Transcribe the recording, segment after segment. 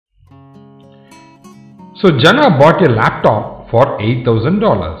So Jana bought a laptop for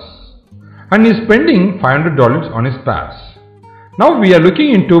 $8,000 and is spending $500 on his spares. Now we are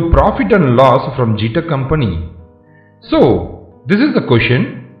looking into profit and loss from Jita company. So this is the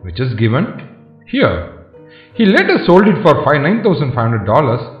question which is given here. He later sold it for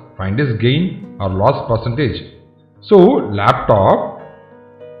 $9,500. Find his gain or loss percentage. So laptop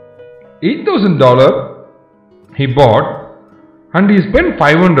 $8,000 he bought and he spent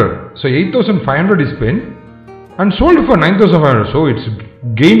 $500. So $8,500 he spent and sold for $9,500. So it's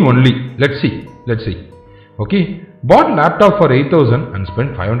gain only. Let's see. Okay. Bought laptop for $8,000 and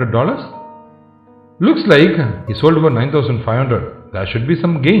spent $500. Looks like he sold for $9,500. There should be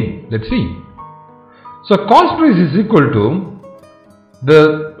some gain. Let's see. So cost price is equal to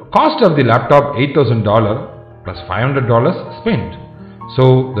the cost of the laptop $8,000 plus $500 spent.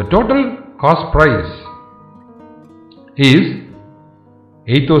 So the total cost price is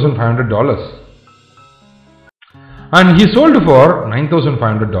 $8,500 and he sold for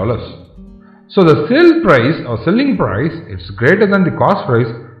 $9,500. So the sale price or selling price is greater than the cost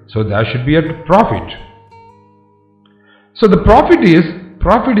price, so there should be a profit. So the profit is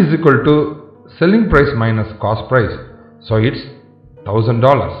equal to selling price minus cost price, so it's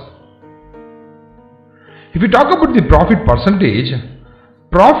 $1,000. If we talk about the profit percentage,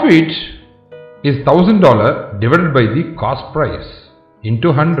 profit is $1,000 divided by the cost price into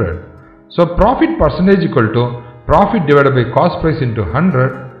 100. So profit percentage equal to profit divided by cost price into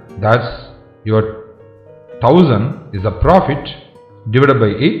 100. That's your 1000 is the profit divided by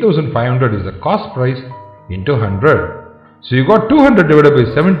 8,500 is the cost price into 100. So you got 200 divided by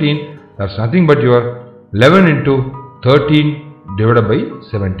 17. That's nothing but your 11 into 13 divided by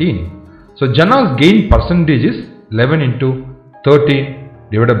 17. So Jana's gain percentage is 11 into 13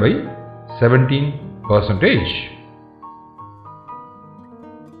 divided by 17 percentage.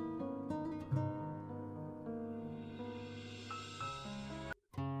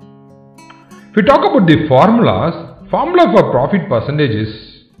 If we talk about the formula for profit percentage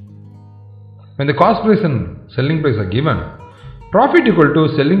is when the cost price and selling price are given, profit equal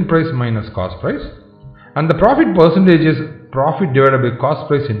to selling price minus cost price, and the profit percentage is profit divided by cost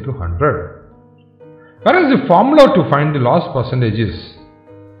price into 100. Whereas the formula to find the loss percentage is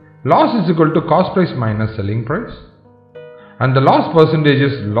loss is equal to cost price minus selling price, and the loss percentage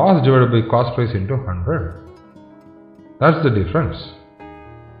is loss divided by cost price into 100. That's the difference.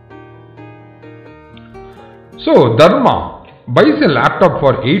 So Dharma buys a laptop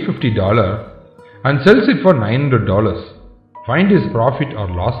for $850 and sells it for $900. Find his profit or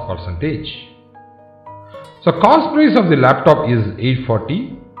loss percentage. So cost price of the laptop is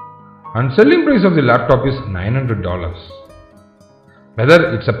 $840 and selling price of the laptop is $900.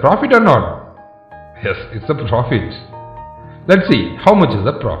 Whether it's a profit or not? Yes, it's a profit. Let's see how much is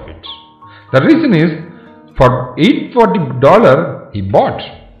the profit. The reason is for $840 he bought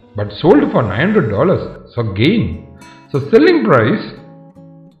but sold for $900. So gain. So selling price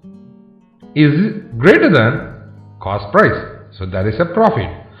is greater than cost price. So there is a profit.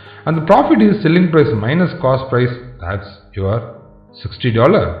 And the profit is selling price minus cost price. That's your $60.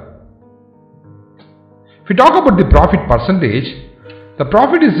 If we talk about the profit percentage, the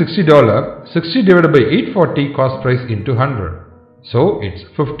profit is $60. 60 divided by 840 cost price into 100. So it's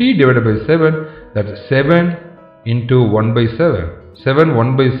 50 divided by 7. That's 7 into 1 by 7.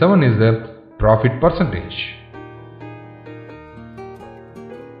 1 by 7 is the profit percentage.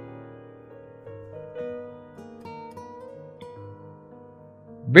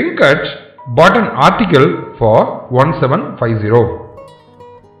 Venkat bought an article for 1750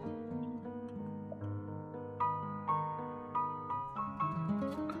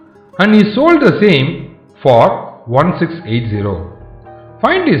 and he sold the same for 1680.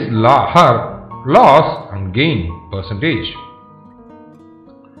 Find his her loss and gain percentage.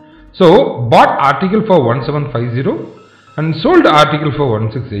 So bought article for 1750 and sold article for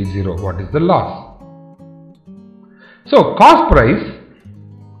 1680. What is the loss? So cost price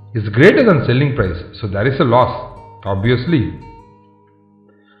is greater than selling price. So there is a loss, obviously.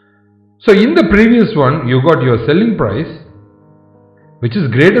 So in the previous one you got your selling price which is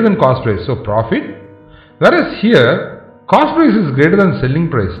greater than cost price. So profit. Whereas here cost price is greater than selling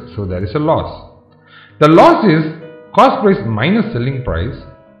price. So there is a loss. The loss is cost price minus selling price.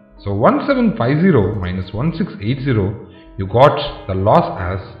 So 1750 minus 1680, you got the loss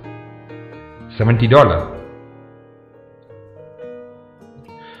as $70.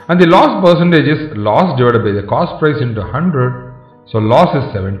 And the loss percentage is loss divided by the cost price into 100. So loss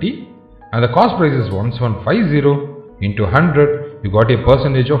is 70 and the cost price is 1750 into 100. You got a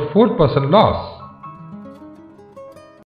percentage of 4% loss.